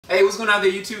Hey, what's going on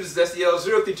there, YouTube? This is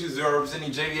SDL0320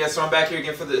 representing JVS. So I'm back here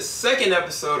again for the second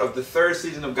episode of the third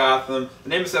season of Gotham. The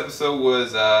name of this episode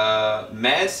was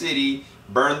Mad City,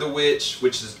 Burn the Witch,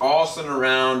 which is all centered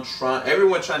around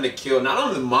everyone trying to kill not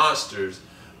only the monsters,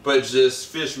 but just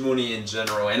Fish Mooney in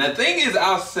general. And the thing is,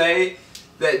 I'll say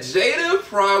that Jada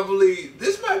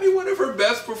this might be one of her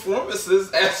best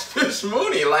performances as Fish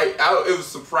Mooney. It was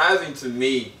surprising to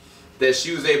me that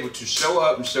she was able to show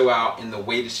up and show out in the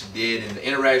way that she did, in the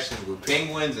interactions with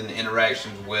Penguins and the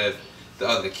interactions with the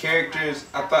other characters.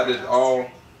 I thought that all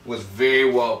was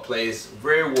very well placed,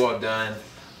 very well done.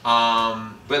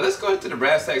 But let's go into the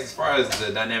brass tacks as far as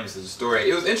the dynamics of the story.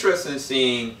 It was interesting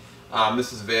seeing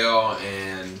Mrs. Vale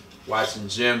and watching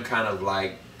Jim kind of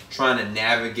like trying to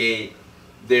navigate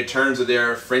their terms of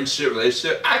their friendship,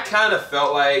 relationship. I kind of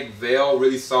felt like Vale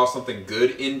really saw something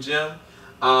good in Jim.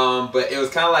 But it was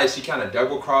kind of like she kind of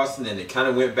double-crossed and then it kind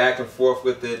of went back and forth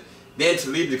with it. Then to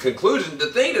lead to the conclusion, the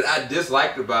thing that I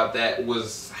disliked about that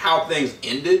was how things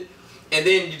ended. And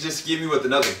then you just give me with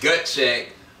another gut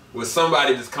check with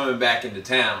somebody just coming back into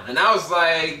town. And I was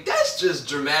like, that's just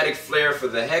dramatic flair for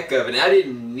the heck of it. And I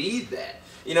didn't need that.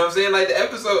 You know what I'm saying? Like, the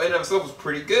episode in itself was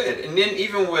pretty good. And then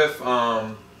even with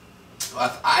Ivy,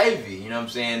 you know what I'm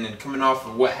saying? And coming off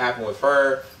of what happened with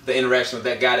her, the interaction with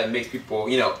that guy that makes people,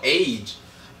 you know, age.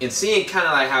 And seeing kind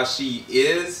of like how she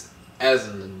is as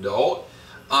an adult,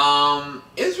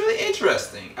 it's really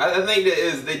interesting. I think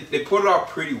that they put it off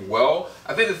pretty well.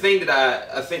 I think the thing that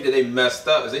I think that they messed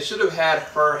up is they should have had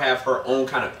her have her own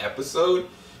kind of episode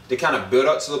to kind of build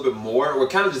up to a little bit more. We're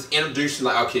kind of just introducing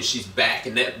like, okay, she's back,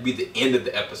 and that would be the end of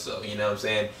the episode. You know what I'm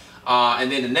saying?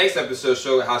 And then the next episode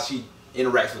showed how she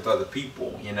interacts with other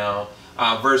people. You know.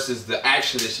 Versus the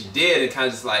action that she did, and kind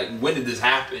of just like, when did this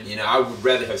happen? You know, I would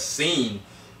rather have seen,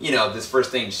 you know, this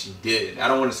first thing she did. I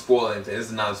don't want to spoil anything. This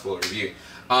is not a spoiler review.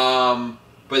 But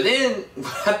then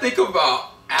when I think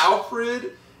about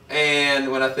Alfred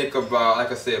and when I think about,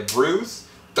 like I said, Bruce,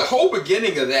 the whole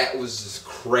beginning of that was just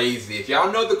crazy. If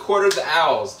y'all know the Court of the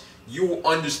Owls, you will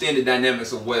understand the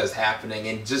dynamics of what is happening.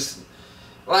 And just,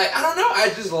 like, I don't know,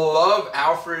 I just love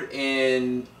Alfred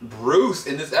and Bruce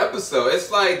in this episode. It's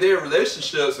like their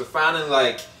relationships are finally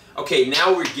like, okay,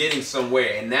 now we're getting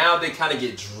somewhere. And now they kind of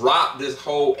get dropped this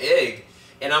whole egg.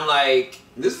 And I'm like,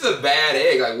 this is a bad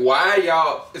egg. Like, why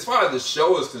y'all, as far as the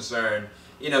show is concerned,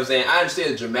 you know what I'm saying? I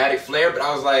understand the dramatic flair, but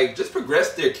I was like, just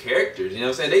progress their characters. You know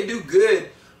what I'm saying? They do good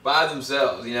by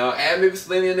themselves. You know, add maybe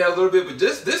Selena in there a little bit, but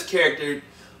just this character,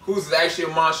 who's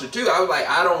actually a monster too, I was like,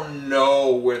 I don't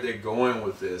know where they're going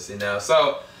with this, you know?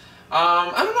 So,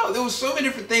 I don't know, there was so many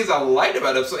different things I liked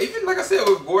about it. So even like I said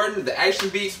with Gordon, the action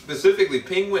beats, specifically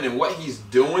Penguin and what he's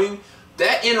doing,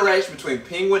 that interaction between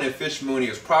Penguin and Fish Mooney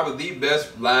is probably the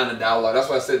best line of dialogue. That's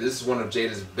why I said this is one of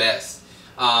Jada's best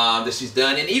that she's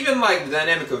done. And even like the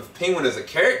dynamic of Penguin as a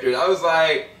character, I was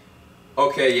like,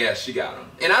 okay, yeah, she got him.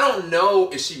 And I don't know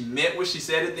if she meant what she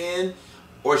said at the end,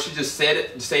 or she just said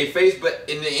it to save face, but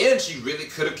in the end, she really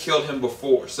could have killed him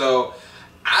before. So,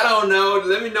 I don't know.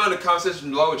 Let me know in the comment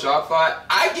section below what y'all thought.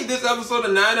 I give this episode a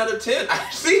 9 out of 10. I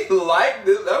actually like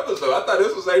this episode. I thought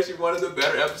this was actually one of the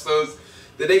better episodes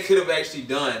that they could have actually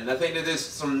done. I think that there's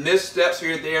some missteps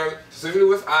here and there, specifically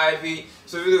with Ivy,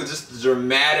 specifically with just the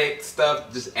dramatic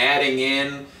stuff, just adding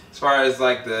in as far as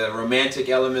like the romantic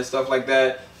element, stuff like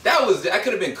that. That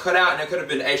could have been cut out, and that could have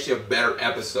been actually a better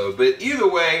episode. But either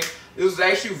way, it was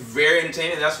actually very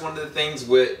entertaining. That's one of the things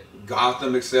with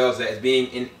Gotham excels at, as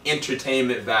being an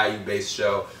entertainment value-based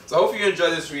show. So hopefully you enjoy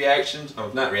this reaction,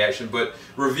 not reaction, but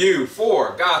review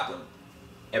for Gotham,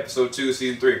 Episode 2,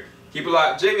 Season 3. Keep it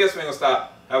locked. JVS ain't gonna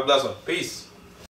stop. Have a blessed one. Peace.